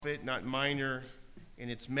Not minor in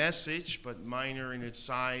its message, but minor in its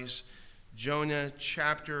size. Jonah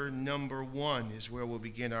chapter number 1 is where we'll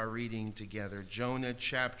begin our reading together. Jonah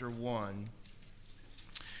chapter 1.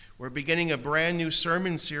 We're beginning a brand new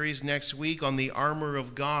sermon series next week on the armor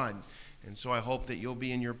of God. And so I hope that you'll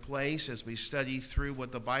be in your place as we study through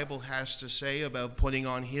what the Bible has to say about putting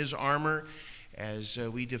on his armor as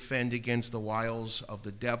we defend against the wiles of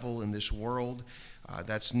the devil in this world.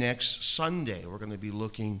 That's next Sunday. We're going to be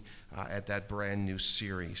looking at that brand new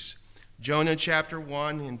series. Jonah chapter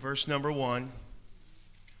 1 in verse number 1.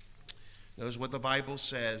 Notice what the Bible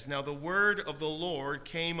says. Now the word of the Lord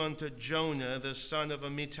came unto Jonah, the son of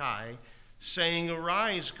Amittai, saying,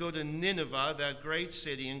 Arise, go to Nineveh, that great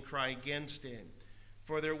city, and cry against it,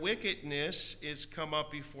 for their wickedness is come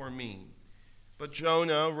up before me. But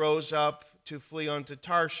Jonah rose up to flee unto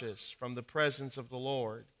Tarshish from the presence of the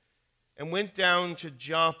Lord, and went down to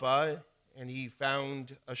Joppa, and he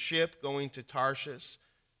found a ship going to Tarshish.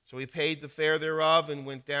 So he paid the fare thereof, and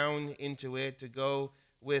went down into it to go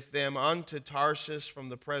with them unto Tarshish from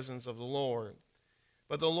the presence of the Lord.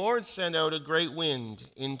 But the Lord sent out a great wind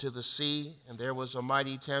into the sea, and there was a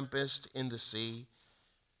mighty tempest in the sea,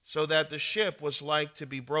 so that the ship was like to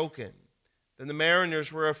be broken. Then the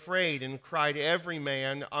mariners were afraid, and cried every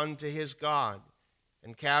man unto his God,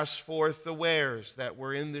 and cast forth the wares that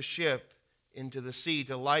were in the ship into the sea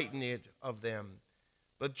to lighten it of them.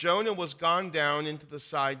 But Jonah was gone down into the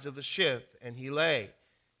sides of the ship, and he lay,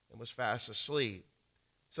 and was fast asleep.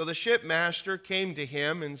 So the shipmaster came to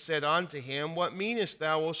him, and said unto him, What meanest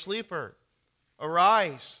thou, O sleeper?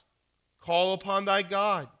 Arise, call upon thy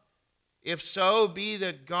God. If so be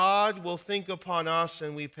that God will think upon us,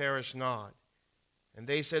 and we perish not. And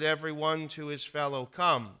they said every one to his fellow,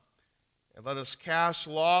 Come, and let us cast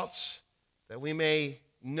lots, that we may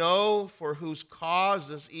know for whose cause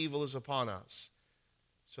this evil is upon us.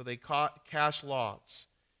 So they cast lots,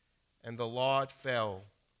 and the lot fell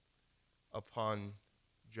upon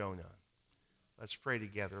Jonah. Let's pray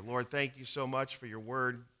together. Lord, thank you so much for your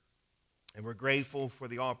word, and we're grateful for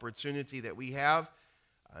the opportunity that we have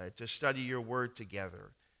to study your word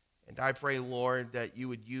together. And I pray, Lord, that you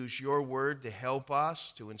would use your word to help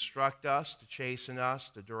us, to instruct us, to chasten us,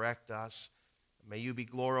 to direct us. May you be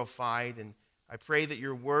glorified, and I pray that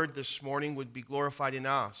your word this morning would be glorified in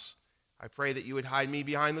us. I pray that you would hide me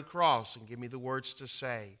behind the cross and give me the words to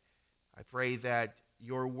say. I pray that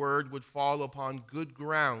your word would fall upon good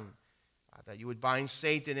ground, that you would bind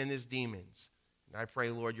Satan and his demons. And I pray,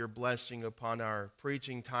 Lord, your blessing upon our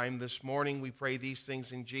preaching time this morning. We pray these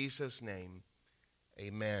things in Jesus' name.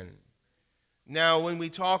 Amen. Now, when we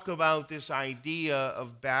talk about this idea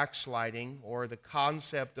of backsliding, or the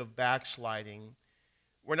concept of backsliding,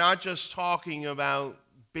 we're not just talking about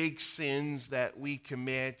big sins that we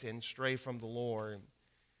commit and stray from the Lord,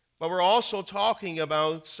 but we're also talking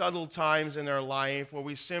about subtle times in our life where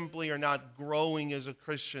we simply are not growing as a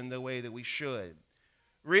Christian the way that we should.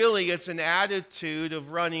 Really, it's an attitude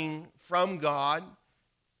of running from God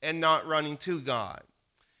and not running to God.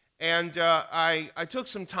 And I took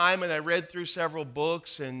some time and I read through several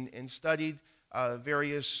books and studied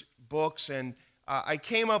various books, and I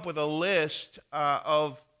came up with a list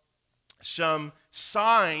of some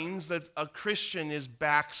signs that a Christian is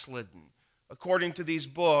backslidden. According to these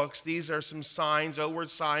books, these are some signs,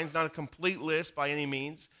 outward signs, not a complete list by any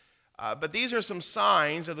means, but these are some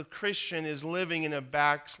signs that the Christian is living in a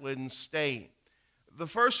backslidden state. The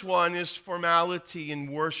first one is formality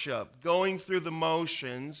in worship, going through the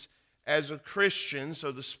motions as a Christian,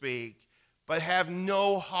 so to speak, but have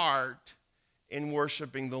no heart in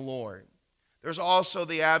worshiping the Lord. There's also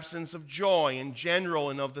the absence of joy in general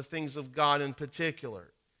and of the things of God in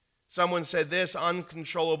particular. Someone said this,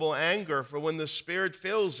 uncontrollable anger, for when the Spirit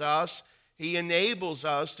fills us, he enables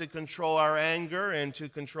us to control our anger and to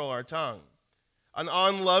control our tongue. An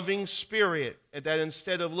unloving spirit, that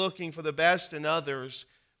instead of looking for the best in others,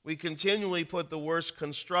 we continually put the worst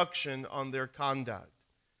construction on their conduct.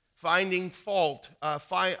 Finding fault, a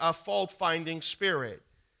fault-finding spirit,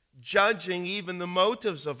 judging even the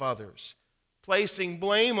motives of others, placing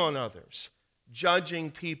blame on others,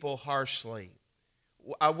 judging people harshly.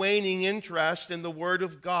 A waning interest in the Word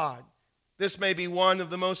of God. This may be one of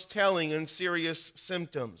the most telling and serious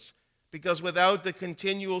symptoms, because without the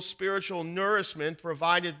continual spiritual nourishment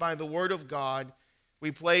provided by the Word of God,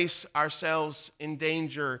 we place ourselves in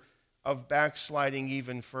danger of backsliding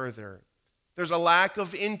even further. There's a lack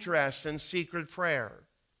of interest in secret prayer.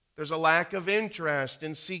 There's a lack of interest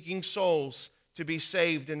in seeking souls to be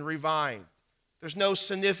saved and revived. There's no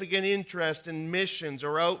significant interest in missions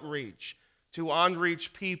or outreach to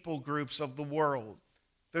unreached people groups of the world.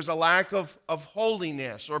 There's a lack of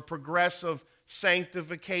holiness or progressive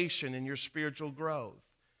sanctification in your spiritual growth.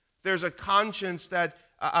 There's a conscience that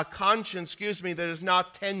is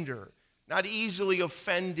not tender, not easily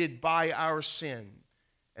offended by our sin.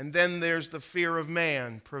 And then there's the fear of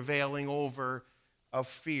man prevailing over a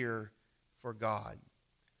fear for God.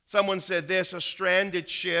 Someone said this: a stranded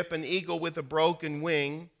ship, an eagle with a broken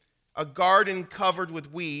wing, a garden covered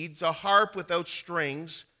with weeds, a harp without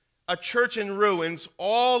strings, a church in ruins,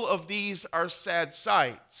 all of these are sad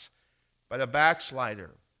sights. But a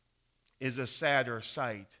backslider is a sadder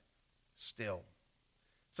sight still.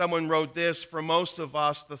 Someone wrote this: for most of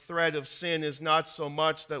us, the threat of sin is not so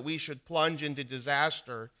much that we should plunge into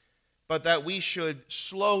disaster, but that we should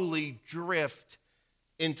slowly drift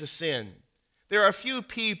into sin. There are few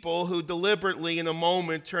people who deliberately in a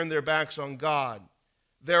moment turn their backs on God.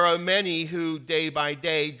 There are many who day by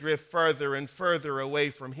day drift further and further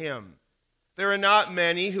away from Him. There are not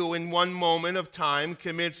many who in one moment of time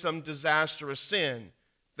commit some disastrous sin.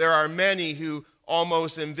 There are many who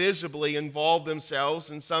almost invisibly involve themselves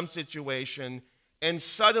in some situation and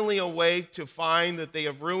suddenly awake to find that they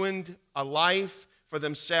have ruined a life for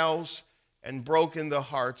themselves and broken the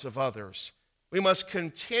hearts of others. We must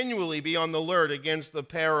continually be on the alert against the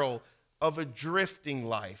peril of a drifting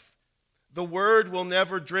life. The word will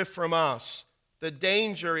never drift from us. The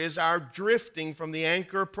danger is our drifting from the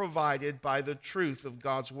anchor provided by the truth of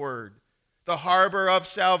God's word. The harbor of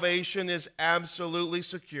salvation is absolutely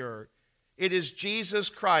secure. It is Jesus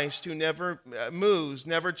Christ who never moves,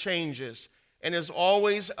 never changes, and is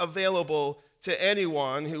always available to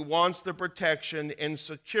anyone who wants the protection and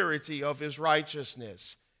security of His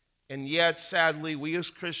righteousness. And yet, sadly, we as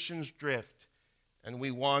Christians drift and we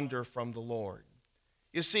wander from the Lord.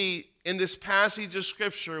 You see, in this passage of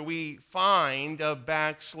Scripture, we find a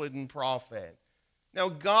backslidden prophet. Now,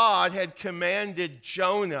 God had commanded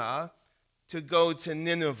Jonah to go to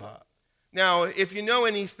Nineveh. Now, if you know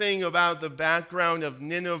anything about the background of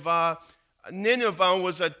Nineveh, Nineveh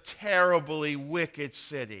was a terribly wicked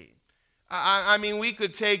city. I mean, we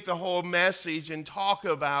could take the whole message and talk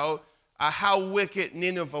about how wicked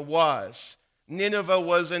Nineveh was. Nineveh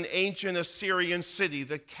was an ancient Assyrian city,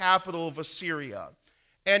 the capital of Assyria.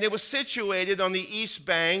 And it was situated on the east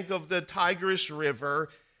bank of the Tigris River.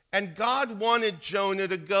 And God wanted Jonah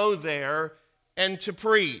to go there and to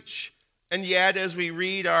preach. And yet, as we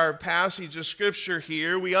read our passage of Scripture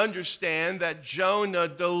here, we understand that Jonah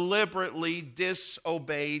deliberately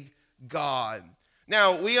disobeyed God.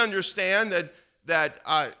 Now, we understand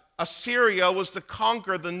that Assyria was to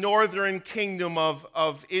conquer the northern kingdom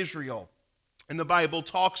of Israel. And the Bible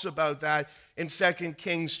talks about that in 2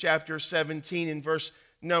 Kings chapter 17 in verse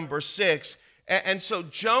number 6. And so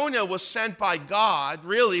Jonah was sent by God,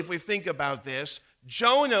 really, if we think about this,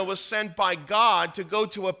 Jonah was sent by God to go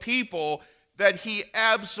to a people that he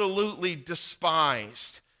absolutely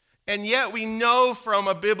despised. And yet we know from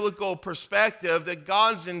a biblical perspective that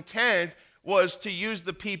God's intent was to use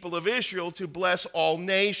the people of Israel to bless all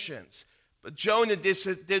nations. But Jonah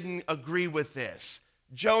didn't agree with this.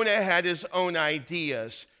 Jonah had his own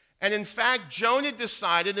ideas. And in fact, Jonah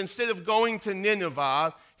decided instead of going to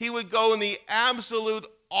Nineveh, he would go in the absolute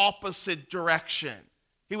opposite direction.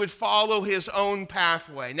 He would follow his own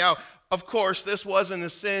pathway. Now, of course, this wasn't a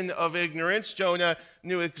sin of ignorance. Jonah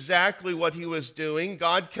knew exactly what he was doing.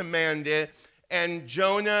 God commanded, and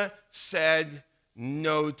Jonah said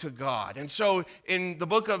no to God. And so in the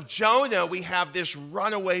book of Jonah, we have this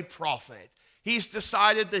runaway prophet. He's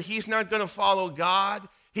decided that he's not going to follow God.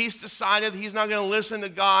 He's decided he's not going to listen to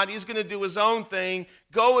God. He's going to do his own thing,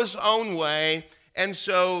 go his own way. And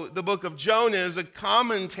so the book of Jonah is a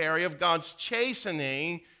commentary of God's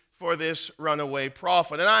chastening for this runaway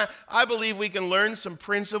prophet. And I believe we can learn some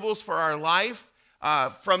principles for our life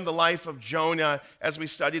from the life of Jonah as we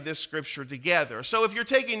study this scripture together. So if you're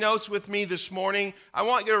taking notes with me this morning, I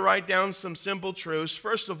want you to write down some simple truths.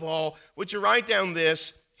 First of all, would you write down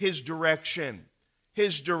this, his direction.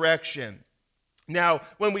 His direction. Now,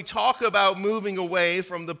 when we talk about moving away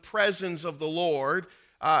from the presence of the Lord,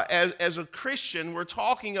 as a Christian, we're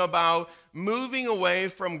talking about moving away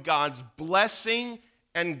from God's blessing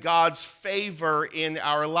and God's favor in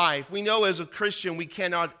our life. We know as a Christian we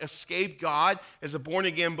cannot escape God. As a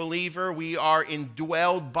born-again believer, we are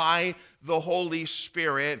indwelled by the Holy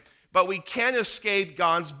Spirit, but we can escape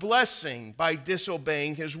God's blessing by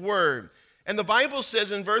disobeying His word. And the Bible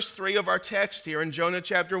says in verse 3 of our text here in Jonah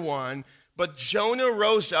chapter 1, but Jonah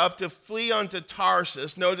rose up to flee unto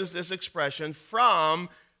Tarsus, notice this expression, from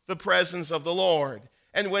the presence of the Lord,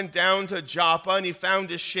 and went down to Joppa, and he found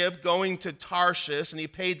a ship going to Tarshish, and he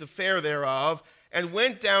paid the fare thereof, and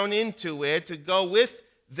went down into it to go with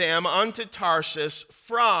them unto Tarshish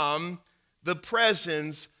from the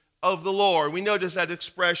presence of the Lord. We notice that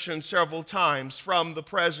expression several times, from the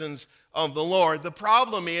presence of the Lord. The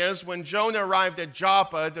problem is when Jonah arrived at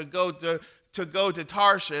Joppa to go to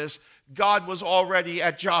Tarshish, God was already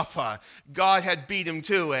at Joppa. God had beat him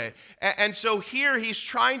to it. And so here he's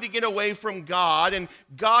trying to get away from God, and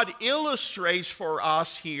God illustrates for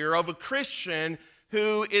us here of a Christian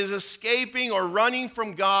who is escaping or running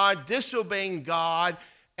from God, disobeying God,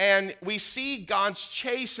 and we see God's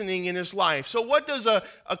chastening in his life. So what does a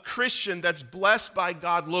Christian that's blessed by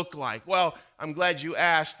God look like? Well, I'm glad you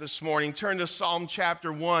asked this morning. Turn to Psalm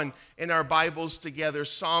chapter 1 in our Bibles together,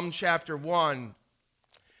 Psalm chapter 1.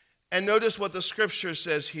 And notice what the scripture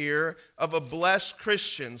says here of a blessed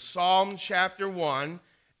Christian. Psalm chapter 1,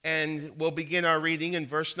 and we'll begin our reading in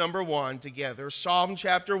verse number 1 together. Psalm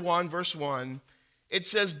chapter 1, verse 1. It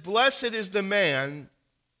says, "Blessed is the man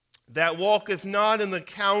that walketh not in the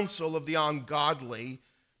counsel of the ungodly,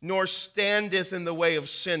 nor standeth in the way of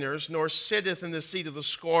sinners, nor sitteth in the seat of the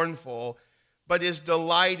scornful, but his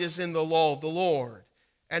delight is in the law of the Lord.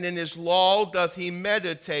 And in his law doth he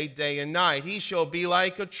meditate day and night. He shall be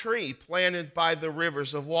like a tree planted by the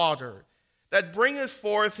rivers of water, that bringeth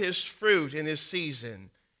forth his fruit in his season.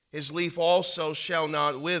 His leaf also shall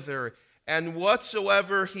not wither, and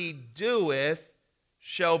whatsoever he doeth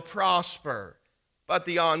shall prosper. But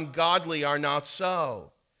the ungodly are not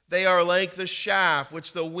so. They are like the chaff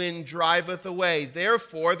which the wind driveth away.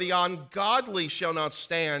 Therefore the ungodly shall not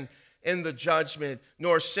stand in the judgment,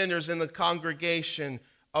 nor sinners in the congregation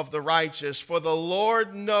of the righteous. For the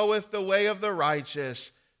Lord knoweth the way of the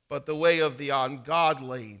righteous, but the way of the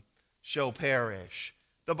ungodly shall perish."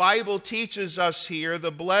 The Bible teaches us here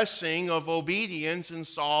the blessing of obedience in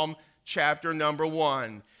Psalm chapter number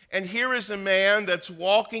 1. And here is a man that's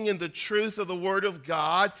walking in the truth of the Word of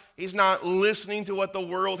God. He's not listening to what the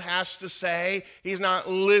world has to say. He's not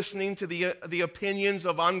listening to the opinions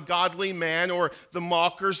of ungodly men or the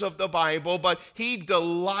mockers of the Bible, but he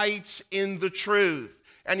delights in the truth.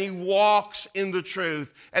 And he walks in the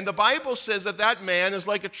truth. And the Bible says that that man is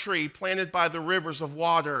like a tree planted by the rivers of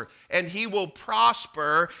water. And he will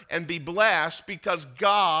prosper and be blessed because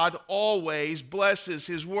God always blesses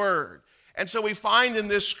his word. And so we find in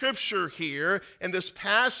this scripture here, in this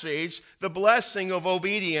passage, the blessing of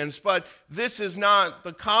obedience. But this is not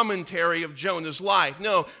the commentary of Jonah's life.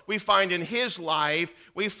 No, we find in his life,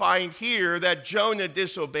 we find here that Jonah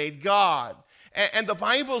disobeyed God. And the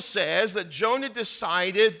Bible says that Jonah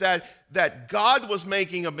decided that God was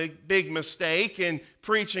making a big mistake in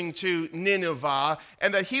preaching to Nineveh,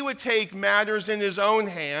 and that he would take matters in his own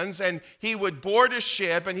hands, and he would board a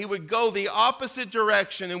ship, and he would go the opposite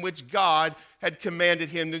direction in which God had commanded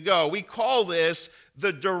him to go. We call this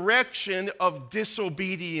the direction of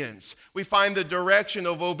disobedience. We find the direction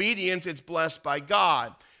of obedience, it's blessed by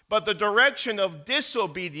God. But the direction of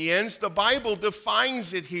disobedience, the Bible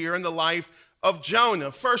defines it here in the life of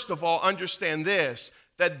Jonah. First of all, understand this,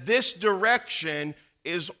 that this direction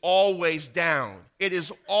is always down. It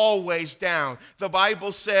is always down. The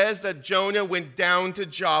Bible says that Jonah went down to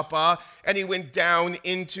Joppa and he went down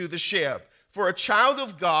into the ship. For a child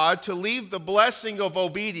of God to leave the blessing of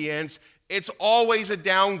obedience, it's always a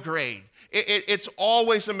downgrade. It's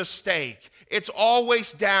always a mistake. It's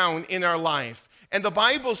always down in our life. And the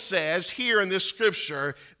Bible says here in this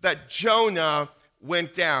scripture that Jonah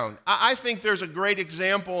went down. I think there's a great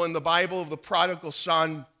example in the Bible of the prodigal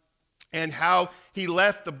son and how he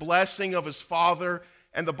left the blessing of his father.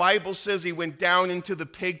 And the Bible says he went down into the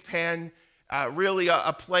pig pen, really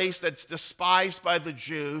a place that's despised by the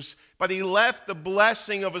Jews. But he left the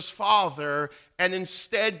blessing of his father and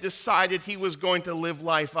instead decided he was going to live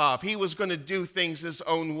life up. He was going to do things his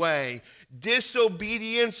own way.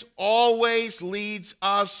 Disobedience always leads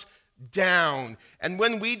us down. And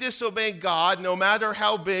when we disobey God, no matter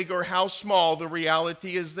how big or how small, the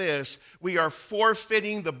reality is this: we are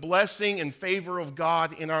forfeiting the blessing and favor of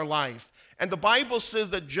God in our life. And the Bible says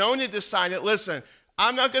that Jonah decided, listen,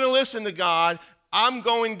 I'm not going to listen to God. I'm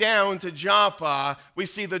going down to Joppa. We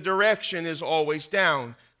see the direction is always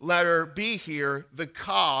down. Letter B here, the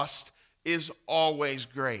cost is always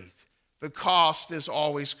great. The cost is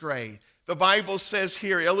always great. The Bible says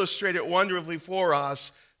here, illustrated wonderfully for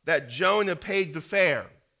us, that Jonah paid the fare.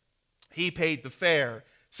 He paid the fare.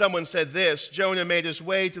 Someone said this: Jonah made his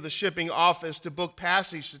way to the shipping office to book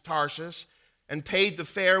passage to Tarshish and paid the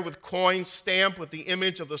fare with coins stamped with the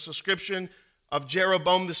image of the subscription of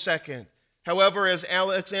Jeroboam II. However, as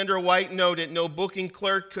Alexander White noted, no booking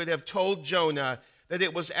clerk could have told Jonah that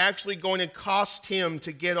it was actually going to cost him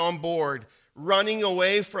to get on board. Running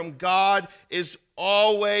away from God is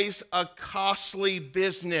always a costly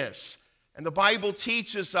business. And the Bible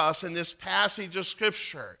teaches us in this passage of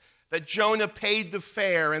Scripture that Jonah paid the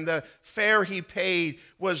fare, and the fare he paid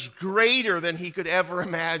was greater than he could ever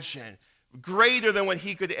imagine, greater than what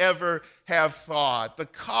he could ever have thought. The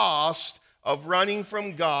cost of running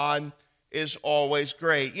from God is always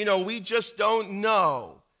great. You know, we just don't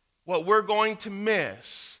know what we're going to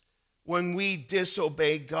miss when we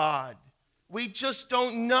disobey God. We just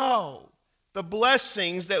don't know the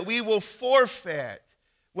blessings that we will forfeit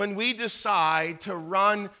when we decide to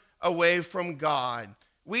run away from God.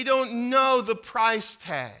 We don't know the price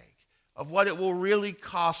tag of what it will really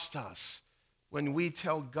cost us when we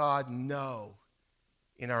tell God no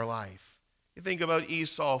in our life. You think about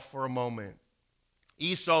Esau for a moment.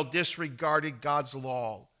 Esau disregarded God's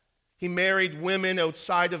law. He married women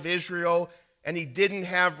outside of Israel, and he didn't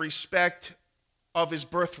have respect of his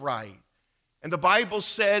birthright. And the Bible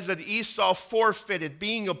says that Esau forfeited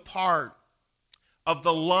being a part of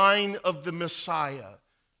the line of the Messiah.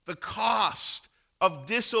 The cost of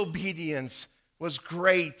disobedience was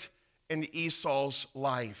great in Esau's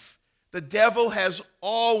life. The devil has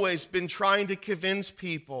always been trying to convince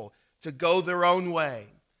people to go their own way.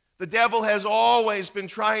 The devil has always been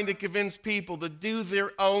trying to convince people to do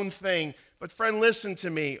their own thing. But friend, listen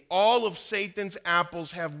to me. All of Satan's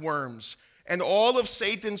apples have worms, and all of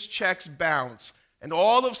Satan's checks bounce, and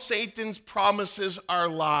all of Satan's promises are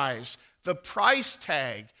lies. The price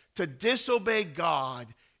tag to disobey God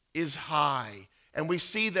is high. And we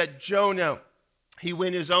see that Jonah, he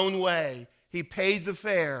went his own way. He paid the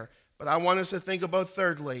fare. But I want us to think about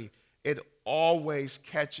thirdly, it always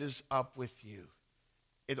catches up with you.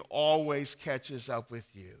 It always catches up with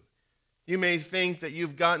you. You may think that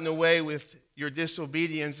you've gotten away with your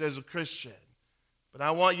disobedience as a Christian, but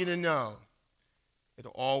I want you to know it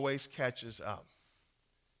always catches up.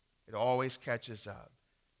 It always catches up.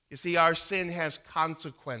 You see, our sin has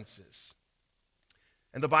consequences.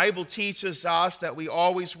 And the Bible teaches us that we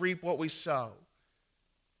always reap what we sow.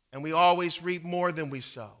 And we always reap more than we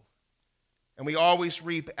sow. And we always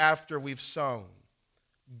reap after we've sown.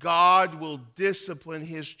 God will discipline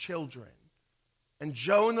his children. And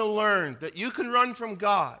Jonah learned that you can run from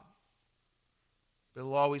God, but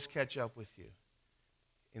he'll always catch up with you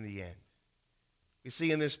in the end. We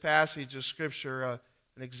see in this passage of Scripture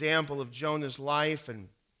an example of Jonah's life, and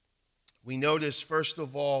we notice, first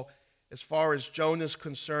of all, as far as Jonah's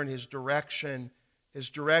concerned, his direction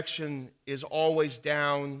is always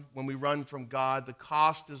down when we run from God. The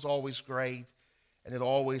cost is always great, and it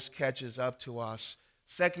always catches up to us.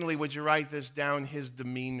 Secondly, would you write this down? His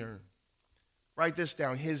demeanor. Write this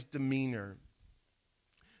down, his demeanor.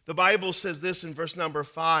 The Bible says this in verse number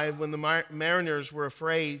 5, when the mariners were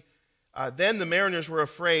afraid, then the mariners were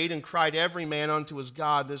afraid and cried every man unto his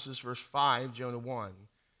God. This is verse 5, Jonah 1.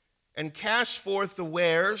 And cast forth the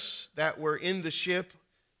wares that were in the ship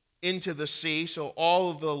into the sea. So all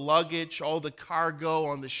of the luggage, all the cargo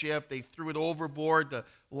on the ship, they threw it overboard to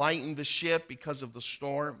lighten the ship because of the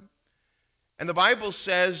storm. And the Bible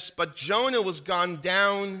says, but Jonah was gone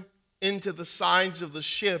down into the sides of the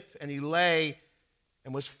ship, and he lay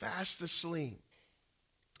and was fast asleep.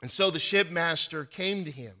 And so the shipmaster came to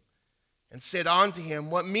him and said unto him,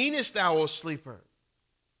 what meanest thou, O sleeper?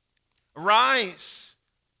 Arise,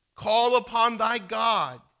 call upon thy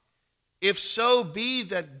God, if so be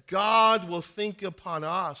that God will think upon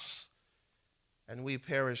us, and we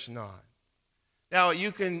perish not. Now,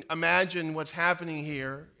 you can imagine what's happening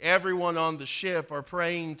here. Everyone on the ship are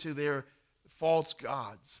praying to their false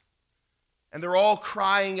gods. And they're all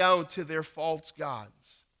crying out to their false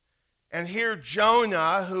gods. And here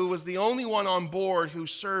Jonah, who was the only one on board who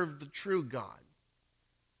served the true God.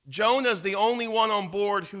 Jonah's the only one on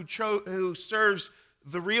board who serves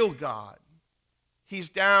the real God. He's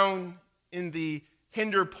down in the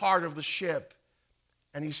hinder part of the ship,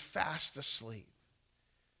 and he's fast asleep.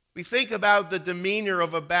 We think about the demeanor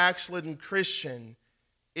of a backslidden Christian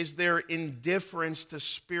is their indifference to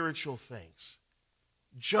spiritual things.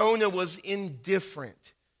 Jonah was indifferent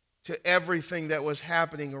to everything that was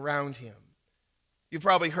happening around him. You've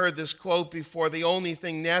probably heard this quote before, the only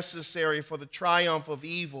thing necessary for the triumph of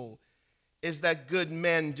evil is that good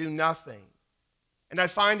men do nothing. And I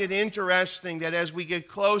find it interesting that as we get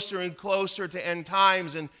closer and closer to end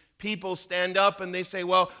times and people stand up and they say,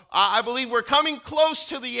 well, I believe we're coming close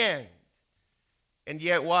to the end. And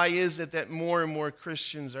yet, why is it that more and more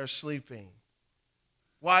Christians are sleeping?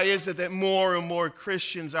 Why is it that more and more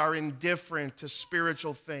Christians are indifferent to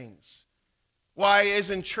spiritual things? Why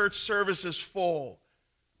isn't church services full?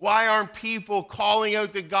 Why aren't people calling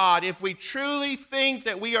out to God? If we truly think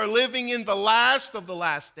that we are living in the last of the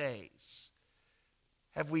last days,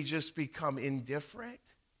 Have we just become indifferent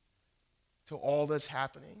to all that's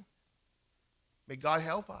happening? May God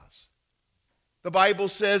help us. The Bible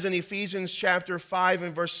says in Ephesians chapter 5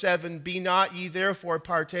 and verse 7, "Be not ye therefore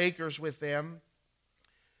partakers with them.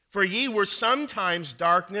 For ye were sometimes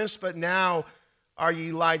darkness, but now are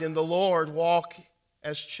ye light in the Lord. Walk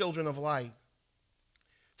as children of light.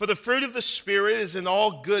 For the fruit of the Spirit is in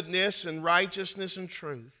all goodness and righteousness and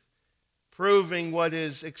truth, proving what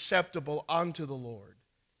is acceptable unto the Lord.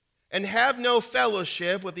 And have no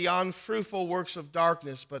fellowship with the unfruitful works of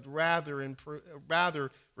darkness, but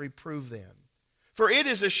rather reprove them. For it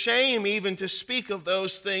is a shame even to speak of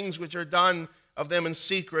those things which are done of them in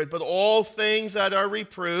secret, but all things that are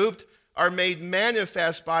reproved are made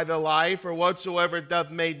manifest by the light, for whatsoever doth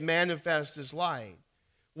made manifest is light.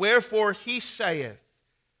 Wherefore he saith,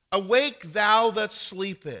 Awake thou that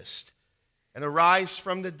sleepest, and arise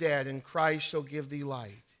from the dead, and Christ shall give thee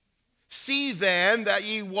light. See then that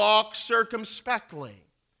ye walk circumspectly,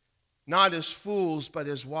 not as fools, but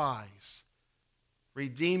as wise,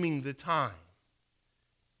 redeeming the time,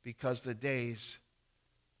 because the days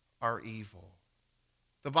are evil."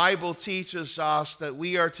 The Bible teaches us that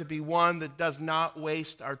we are to be one that does not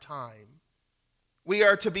waste our time. We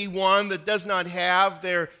are to be one that does not have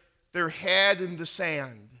their head in the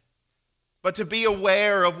sand, but to be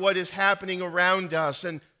aware of what is happening around us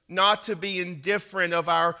and not to be indifferent of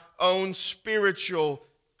our own spiritual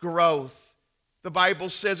growth. The Bible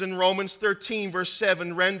says in Romans 13, verse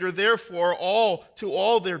 7, "Render therefore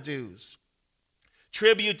all their dues.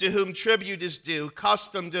 Tribute to whom tribute is due,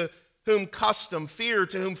 custom to whom custom, fear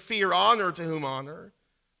to whom fear, honor to whom honor.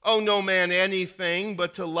 Owe no man anything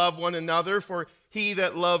but to love one another, for he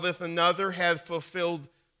that loveth another hath fulfilled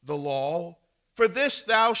the law. For this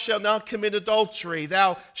thou shalt not commit adultery,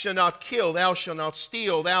 thou shalt not kill, thou shalt not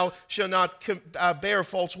steal, thou shalt not bear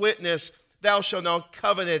false witness, thou shalt not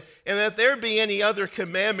covet. And if there be any other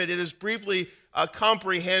commandment, it is briefly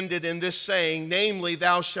comprehended in this saying, namely,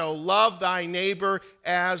 thou shalt love thy neighbor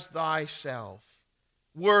as thyself.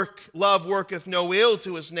 Love worketh no ill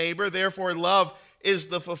to his neighbor, therefore love is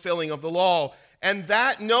the fulfilling of the law. And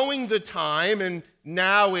that knowing the time, and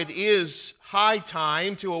now it is high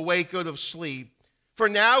time to awake out of sleep. For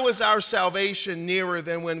now is our salvation nearer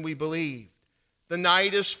than when we believed. The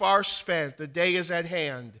night is far spent, the day is at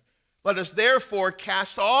hand. Let us therefore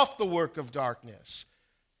cast off the work of darkness,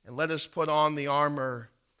 and let us put on the armor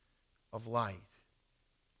of light."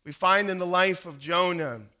 We find in the life of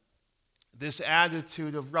Jonah this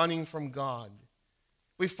attitude of running from God.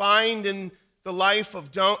 We find in the life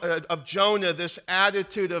of Jonah this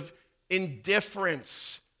attitude of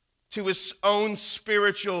indifference to his own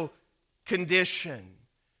spiritual condition.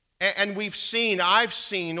 And I've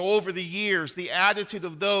seen over the years the attitude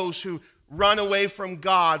of those who run away from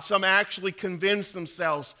God. Some actually convince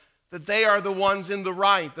themselves that they are the ones in the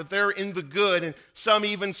right, that they're in the good, and some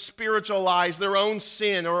even spiritualize their own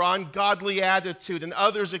sin or ungodly attitude, and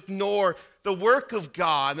others ignore the work of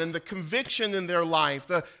God and the conviction in their life,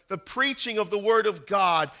 the preaching of the Word of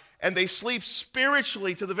God, and they sleep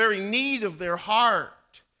spiritually to the very need of their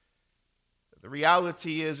heart. The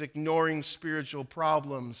reality is, ignoring spiritual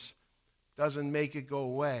problems doesn't make it go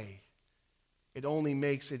away. It only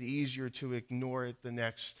makes it easier to ignore it the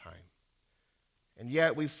next time. And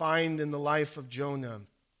yet we find in the life of Jonah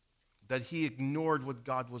that he ignored what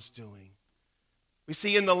God was doing. We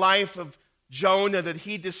see in the life of Jonah that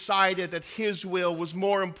he decided that his will was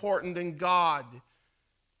more important than God.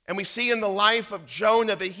 And we see in the life of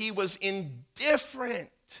Jonah that he was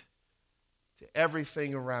indifferent to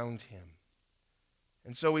everything around him.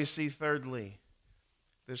 And so we see, thirdly,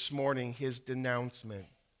 this morning, his denouncement.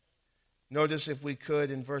 Notice, if we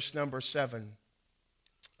could, in verse number 7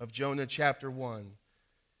 of Jonah chapter 1.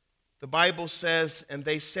 The Bible says, "And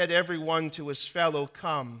they said every one to his fellow,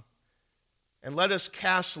 Come, and let us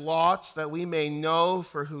cast lots, that we may know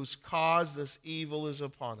for whose cause this evil is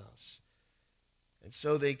upon us. And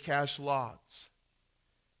so they cast lots,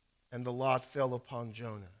 and the lot fell upon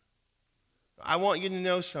Jonah." I want you to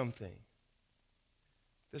know something.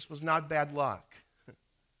 This was not bad luck.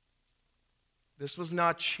 This was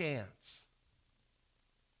not chance.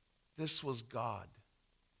 This was God.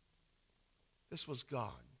 This was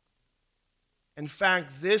God. In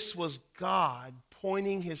fact, this was God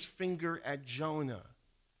pointing his finger at Jonah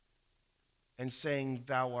and saying,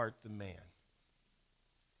 "Thou art the man."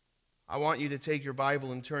 I want you to take your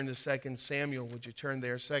Bible and turn to 2 Samuel. Would you turn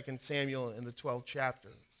there? 2 Samuel in the 12th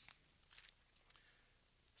chapter.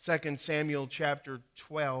 2 Samuel chapter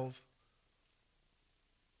 12.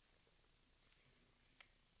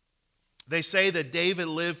 They say that David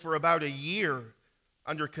lived for about a year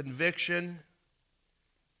under conviction.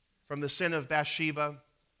 from the sin of Bathsheba.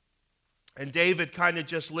 And David kind of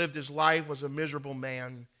just lived his life, was a miserable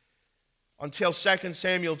man, until 2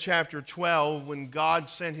 Samuel chapter 12, when God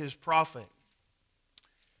sent his prophet.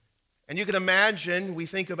 And you can imagine, we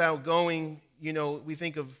think about going, we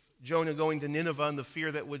think of Jonah going to Nineveh and the fear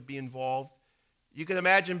that would be involved. You can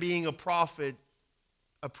imagine being a prophet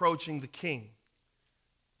approaching the king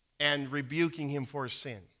and rebuking him for his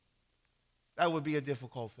sin. That would be a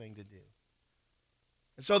difficult thing to do.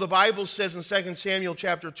 And so the Bible says in 2 Samuel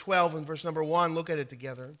chapter 12 and verse number 1, look at it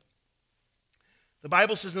together. The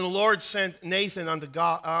Bible says, "And the Lord sent Nathan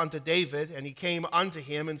unto David, and he came unto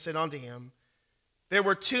him and said unto him, There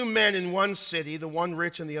were two men in one city, the one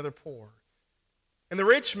rich and the other poor. And the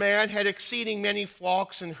rich man had exceeding many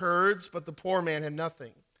flocks and herds, but the poor man had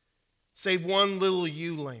nothing, save one little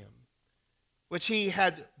ewe lamb, which he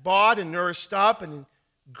had bought and nourished up, and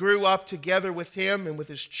grew up together with him and with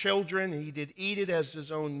his children. And he did eat it as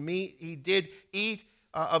his own meat. He did eat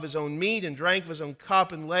of his own meat, and drank of his own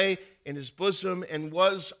cup, and lay in his bosom, and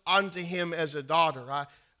was unto him as a daughter."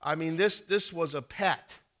 I mean, this was a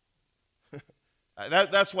pet.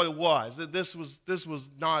 That's what it was. This was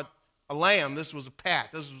not a lamb. This was a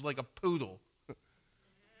pet. This was like a poodle.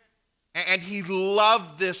 And he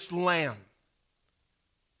loved this lamb.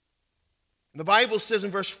 And the Bible says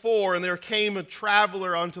in verse 4, "And there came a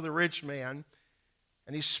traveler unto the rich man,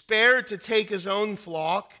 and he spared to take his own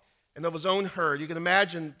flock and of his own herd." You can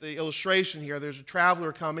imagine the illustration here. There's a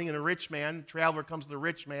traveler coming and a rich man. The traveler comes to the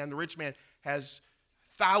rich man. The rich man has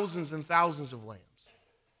thousands and thousands of lambs.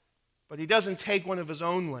 But he doesn't take one of his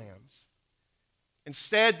own lambs.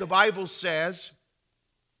 Instead, the Bible says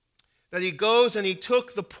that he goes and he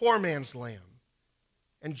took the poor man's lamb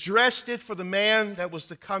and dressed it for the man that was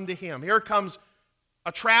to come to him. Here comes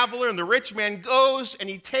a traveler, and the rich man goes and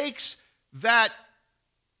he takes that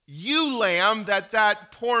ewe lamb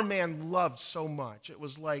that poor man loved so much. It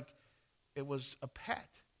was a pet.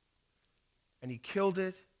 And he killed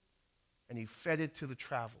it and he fed it to the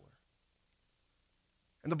traveler.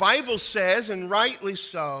 And the Bible says, and rightly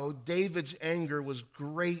so, David's anger was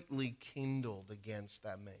greatly kindled against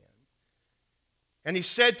that man. And he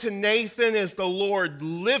said to Nathan, "As the Lord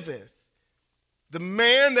liveth, the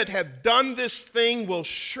man that hath done this thing will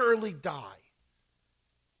surely die.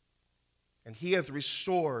 And he hath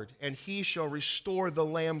restored, and he shall restore the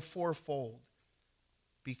lamb fourfold,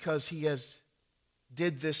 because he has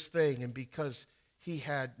did this thing, and because he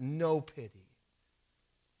had no pity."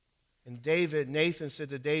 And Nathan said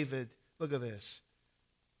to David, look at this.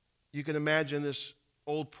 You can imagine this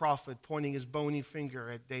old prophet pointing his bony finger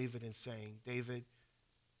at David and saying, "David,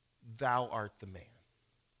 thou art the man.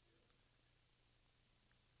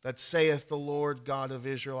 That saith the Lord God of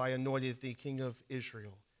Israel, I anointed thee king of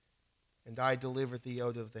Israel, and I delivered thee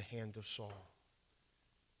out of the hand of Saul."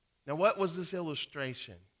 Now, what was this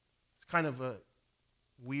illustration? It's kind of a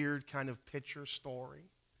weird kind of picture story.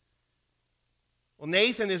 Well,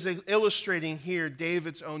 Nathan is illustrating here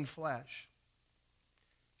David's own flesh.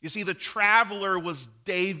 You see, the traveler was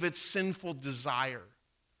David's sinful desire.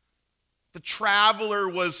 The traveler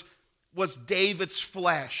was David's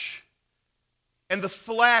flesh. And the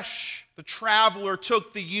flesh, the traveler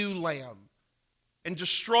took the ewe lamb and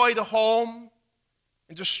destroyed a home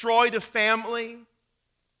and destroyed a family,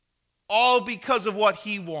 all because of what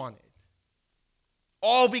he wanted,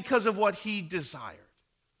 all because of what he desired,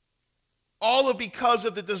 all because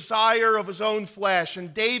of the desire of his own flesh.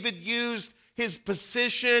 And David used his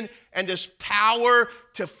position and his power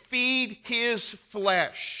to feed his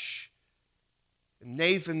flesh. And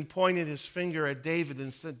Nathan pointed his finger at David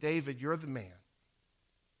and said, "David, you're the man.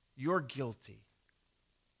 You're guilty.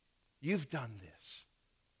 You've done this."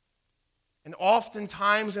 And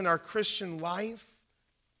oftentimes in our Christian life,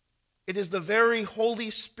 it is the very Holy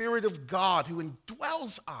Spirit of God who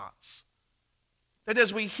indwells us. That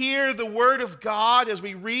as we hear the Word of God, as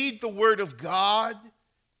we read the Word of God,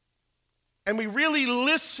 and we really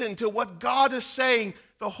listen to what God is saying,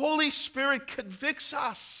 the Holy Spirit convicts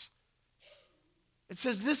us. It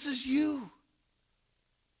says, "This is you.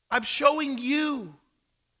 I'm showing you.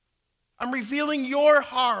 I'm revealing your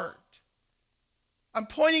heart. I'm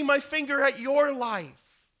pointing my finger at your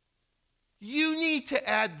life. You need to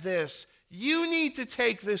add this. You need to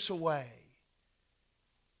take this away."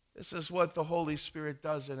 This is what the Holy Spirit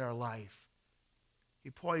does in our life.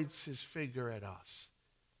 He points his finger at us.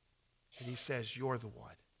 And he says, "You're the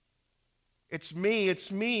one. It's me,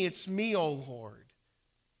 it's me, it's me, O Lord,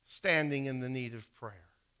 standing in the need of prayer."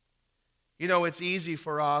 You know, it's easy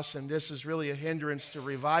for us, and this is really a hindrance to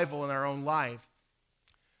revival in our own life,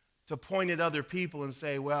 to point at other people and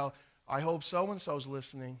say, "Well, I hope so-and-so's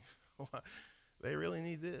listening." They really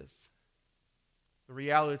need this. The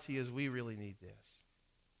reality is we really need this.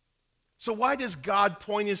 So why does God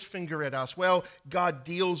point his finger at us? Well, God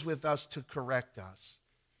deals with us to correct us.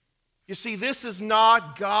 You see, this is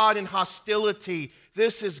not God in hostility.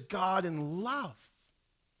 This is God in love.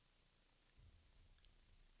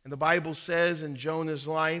 And the Bible says in Jonah's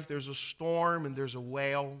life, there's a storm and there's a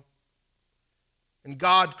whale. And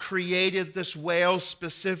God created this whale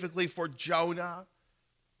specifically for Jonah.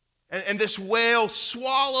 And this whale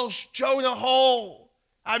swallows Jonah whole.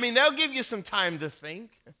 I mean, they'll give you some time to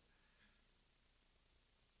think.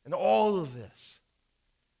 And all of this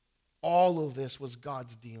was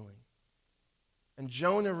God's dealing. And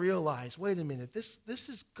Jonah realized, wait a minute, this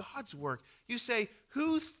is God's work. You say,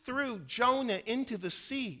 who threw Jonah into the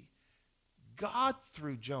sea? God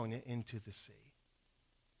threw Jonah into the sea.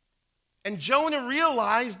 And Jonah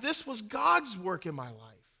realized this was God's work in my life.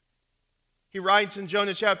 He writes in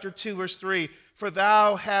Jonah chapter 2, verse 3, "For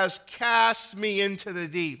thou hast cast me into the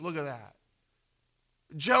deep." Look at that.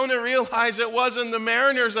 Jonah realized it wasn't the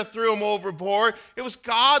mariners that threw him overboard. It was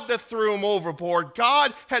God that threw him overboard.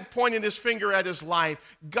 God had pointed his finger at his life.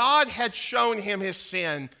 God had shown him his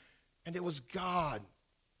sin. And it was God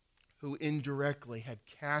who indirectly had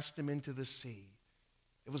cast him into the sea.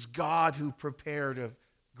 It was God who prepared a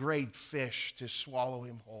great fish to swallow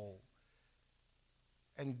him whole.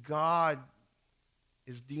 And God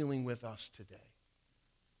is dealing with us today.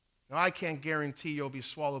 Now, I can't guarantee you'll be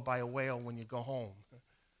swallowed by a whale when you go home.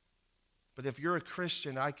 But if you're a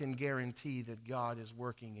Christian, I can guarantee that God is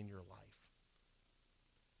working in your life.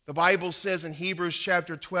 The Bible says in Hebrews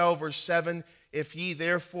chapter 12, verse 7, "If ye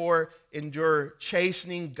therefore endure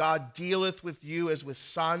chastening, God dealeth with you as with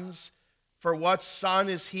sons. For what son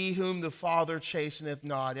is he whom the Father chasteneth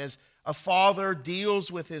not? As a father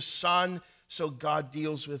deals with his son, so God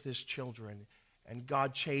deals with his children." And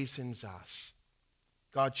God chastens us.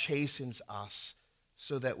 God chastens us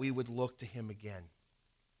so that we would look to him again.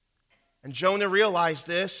 And Jonah realized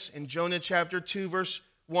this. In Jonah chapter 2, verse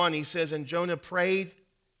 1, he says, "And Jonah prayed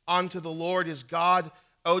unto the Lord his God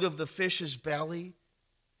out of the fish's belly,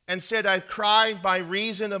 and said, I cried by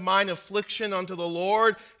reason of mine affliction unto the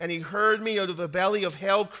Lord, and he heard me. Out of the belly of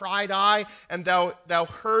hell cried I, and thou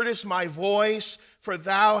heardest my voice, for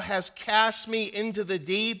thou hast cast me into the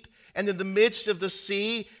deep, and in the midst of the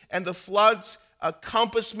sea, and the floods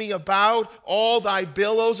compassed me about. All thy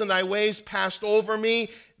billows and thy waves passed over me.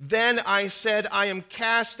 Then I said, I am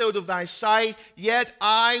cast out of thy sight, yet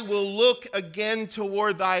I will look again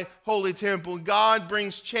toward thy holy temple." God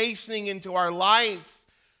brings chastening into our life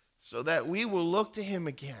so that we will look to him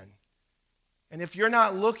again. And if you're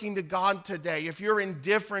not looking to God today, if you're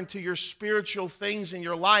indifferent to your spiritual things in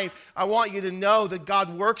your life, I want you to know that God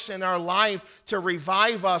works in our life to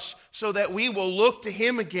revive us so that we will look to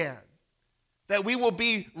him again. That we will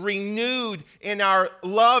be renewed in our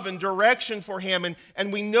love and direction for him.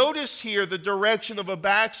 And we notice here the direction of a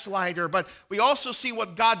backslider, but we also see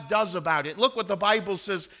what God does about it. Look what the Bible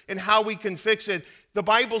says and how we can fix it. The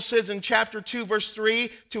Bible says in chapter 2, verse 3,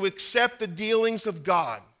 to accept the dealings of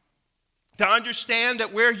God. To understand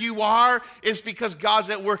that where you are is because God's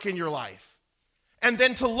at work in your life. And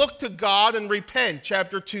then to look to God and repent,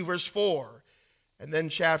 chapter 2, verse 4. And then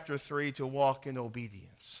chapter 3, to walk in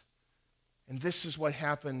obedience. And this is what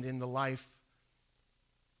happened in the life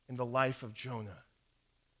of Jonah.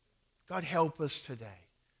 God help us today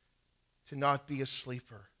to not be a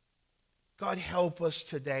sleeper. God help us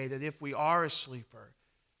today that if we are a sleeper,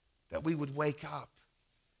 that we would wake up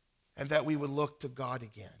and that we would look to God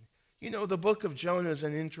again. You know, the book of Jonah is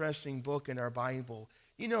an interesting book in our Bible.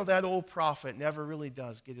 You know, that old prophet never really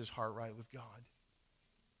does get his heart right with God.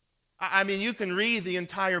 I mean, you can read the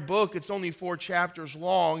entire book. It's only 4 chapters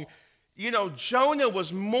long. You know, Jonah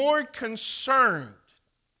was more concerned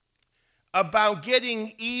about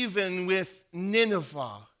getting even with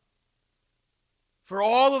Nineveh for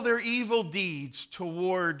all of their evil deeds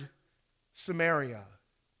toward Samaria,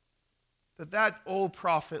 that old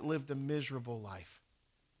prophet lived a miserable life.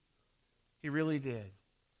 He really did.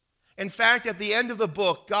 In fact, at the end of the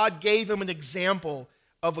book, God gave him an example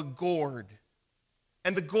of a gourd.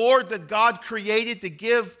 And the gourd that God created to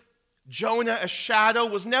give Jonah a shadow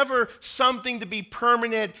was never something to be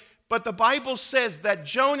permanent, but the Bible says that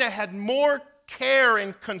Jonah had more care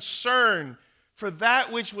and concern for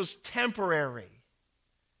that which was temporary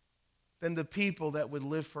than the people that would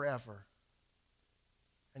live forever.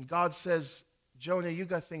 And God says, Jonah, you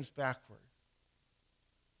got things backward.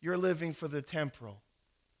 You're living for the temporal,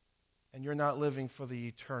 and you're not living for the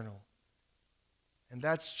eternal. And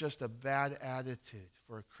that's just a bad attitude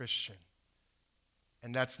for a Christian.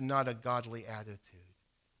 And that's not a godly attitude.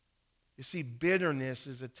 You see, bitterness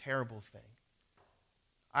is a terrible thing.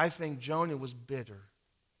 I think Jonah was bitter.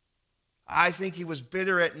 I think he was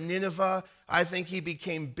bitter at Nineveh. I think he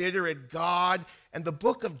became bitter at God. And the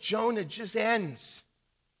book of Jonah just ends.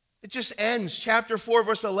 It just ends. Chapter 4,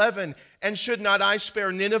 verse 11. And should not I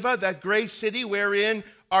spare Nineveh, that great city wherein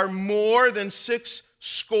are more than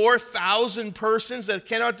 6,000 persons that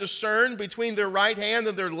cannot discern between their right hand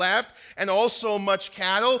and their left, and also much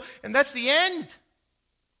cattle? And that's the end.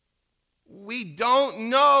 We don't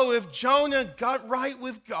know if Jonah got right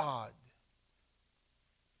with God.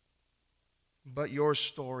 But your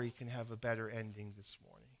story can have a better ending this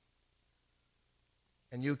morning.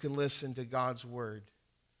 And you can listen to God's word.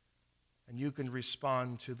 And you can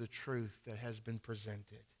respond to the truth that has been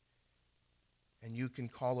presented. And you can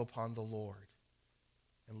call upon the Lord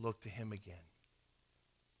and look to him again.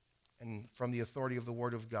 And from the authority of the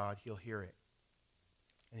word of God, he'll hear it.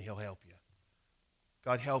 And he'll help you.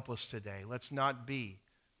 God, help us today. Let's not be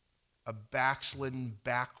a backslidden,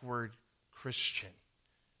 backward Christian.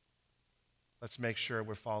 Let's make sure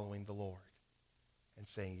we're following the Lord and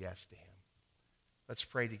saying yes to him. Let's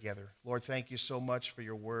pray together. Lord, thank you so much for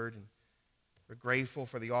your word. And we're grateful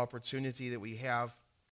for the opportunity that we have